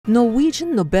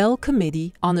Norwegian Nobel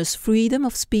Committee honors freedom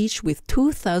of speech with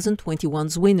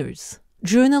 2021's winners.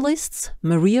 Journalists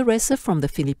Maria Ressa from the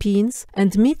Philippines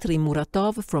and Dmitry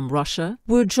Muratov from Russia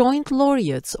were joint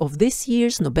laureates of this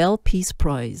year's Nobel Peace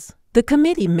Prize. The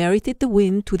committee merited the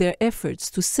win to their efforts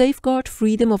to safeguard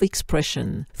freedom of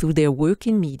expression through their work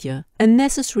in media, a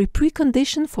necessary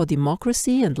precondition for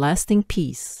democracy and lasting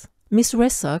peace. Ms.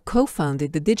 Ressa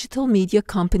co-founded the digital media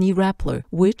company Rappler,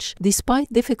 which,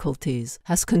 despite difficulties,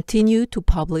 has continued to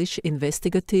publish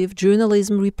investigative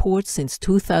journalism reports since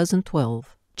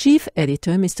 2012. Chief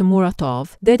editor Mr.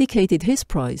 Muratov dedicated his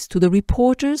prize to the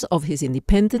reporters of his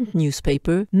independent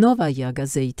newspaper, Novaya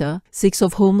Gazeta, 6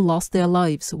 of whom lost their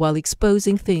lives while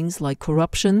exposing things like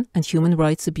corruption and human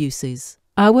rights abuses.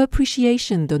 Our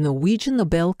appreciation the Norwegian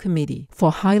Nobel Committee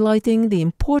for highlighting the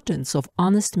importance of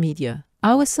honest media.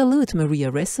 Our salute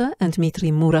Maria Ressa and Dmitry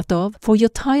Muratov for your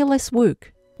tireless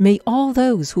work. May all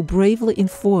those who bravely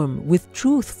inform with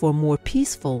truth for more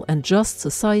peaceful and just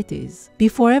societies be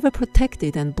forever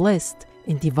protected and blessed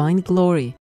in divine glory.